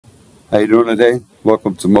How you doing today?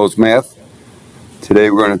 Welcome to Mo's Math.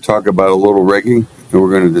 Today we're going to talk about a little rigging, and we're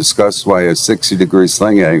going to discuss why a 60-degree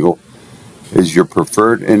sling angle is your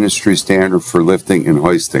preferred industry standard for lifting and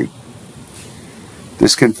hoisting.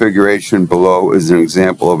 This configuration below is an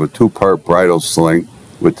example of a two-part bridle sling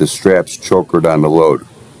with the straps chokered on the load.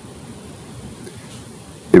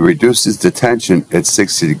 It reduces the tension at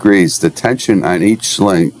 60 degrees. The tension on each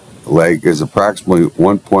sling leg is approximately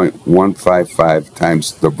 1.155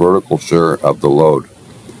 times the vertical shear of the load.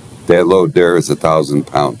 That load there is 1,000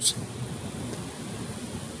 pounds.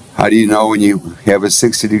 How do you know when you have a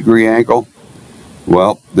 60-degree angle?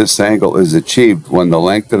 Well, this angle is achieved when the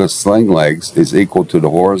length of the sling legs is equal to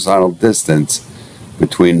the horizontal distance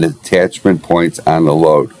between the attachment points on the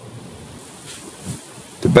load.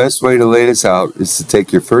 The best way to lay this out is to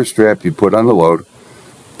take your first strap you put on the load,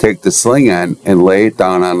 take the sling end and lay it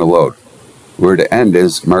down on the load. Where the end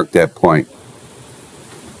is, mark that point.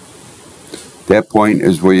 That point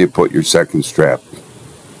is where you put your second strap.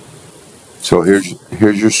 So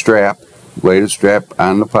here's your strap. Lay the strap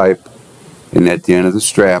on the pipe, and at the end of the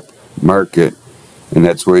strap, mark it, and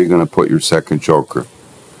that's where you're going to put your second choker.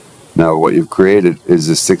 Now what you've created is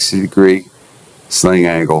a 60-degree sling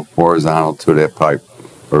angle horizontal to that pipe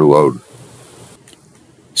or load.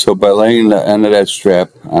 So by laying the end of that strap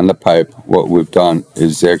on the pipe, what we've done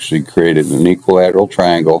is actually created an equilateral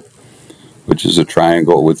triangle, which is a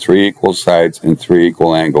triangle with 3 equal sides and 3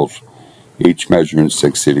 equal angles, each measuring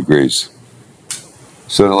 60 degrees.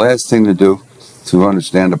 So the last thing to do to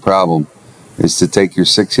understand the problem is to take your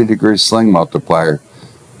 60-degree sling multiplier,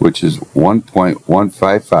 which is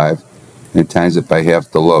 1.155, and times it by half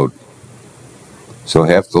the load. So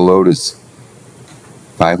half the load is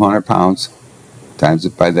 500 pounds, times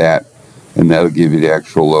it by that, and that'll give you the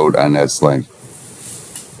actual load on that sling.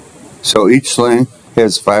 So each sling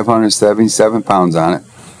has 577 pounds on it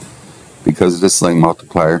because of the sling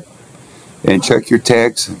multiplier. And check your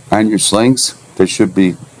tags on your slings. They should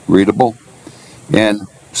be readable. And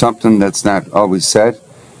something that's not always said,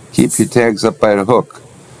 keep your tags up by the hook.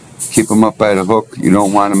 Keep them up by the hook. You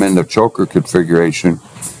don't want them in the choker configuration,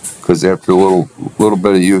 because after a little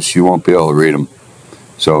bit of use you won't be able to read them.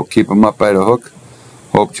 So keep them up by the hope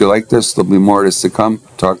you like this. There'll be more of this to come.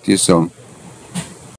 Talk to you soon.